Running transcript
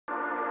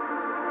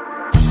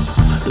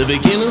The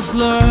beginner's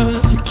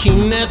luck you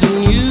never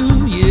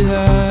knew you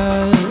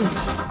had.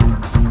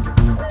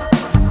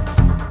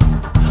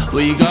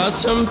 Well, you got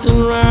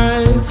something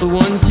right for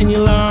once in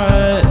your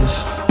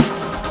life.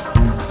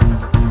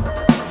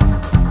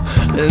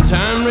 And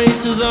time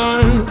races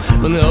on.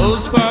 When the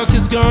old spark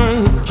is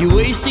gone, you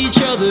waste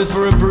each other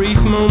for a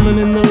brief moment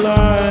in the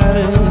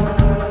light.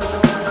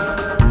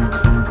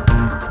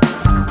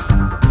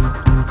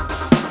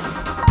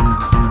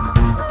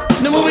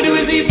 Now what we do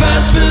is eat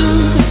fast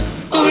food.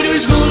 All we do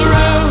is fool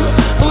around.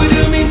 All we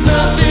do means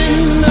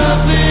nothing,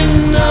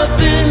 nothing,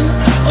 nothing.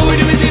 All we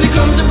do is either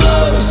come to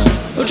blows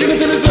or drink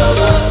until it's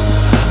over.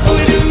 All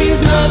we do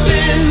means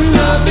nothing,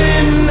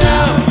 nothing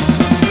now.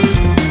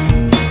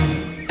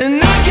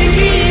 And I can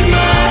keep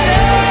my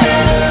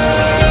head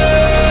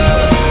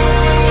up.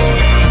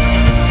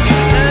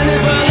 And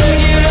if I let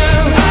you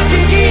down, I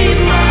can keep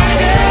my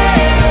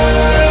head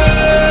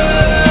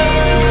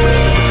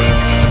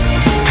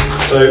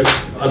up. So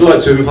I'd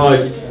like to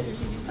invite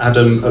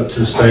Adam up to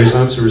the stage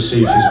now to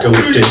receive his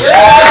gold disc.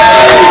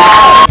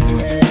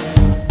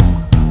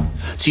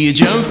 So you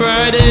jump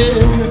right in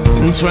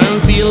and swam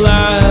for your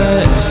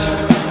life.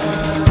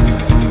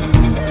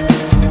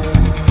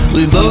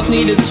 We both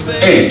needed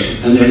space. Ed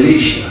and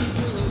Alicia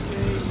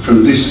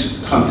from this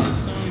club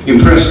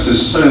impressed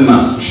us so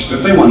much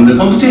that they won the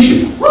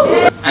competition.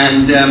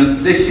 And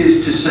this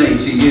is to say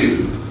to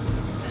you,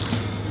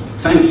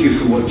 thank you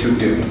for what you're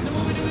doing.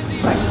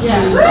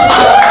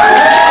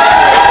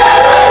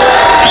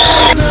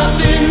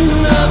 Nothing,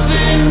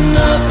 nothing,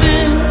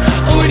 nothing.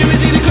 All we do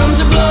is either come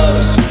to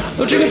blows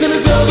or drink until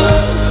it's over.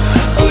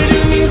 All we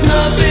do means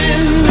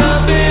nothing,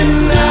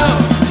 nothing now.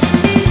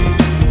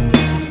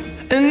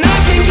 And I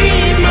can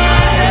keep my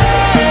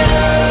head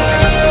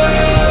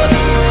up.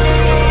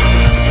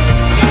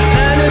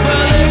 And if I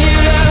let you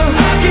down,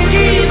 I can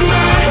keep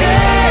my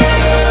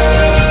head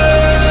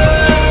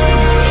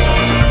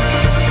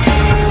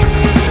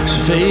up. So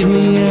fade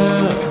me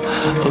out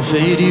or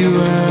fade you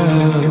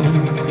out.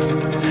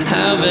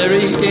 How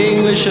very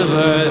English of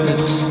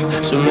us.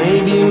 So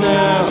maybe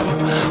now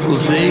we'll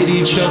fade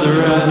each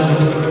other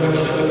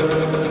out.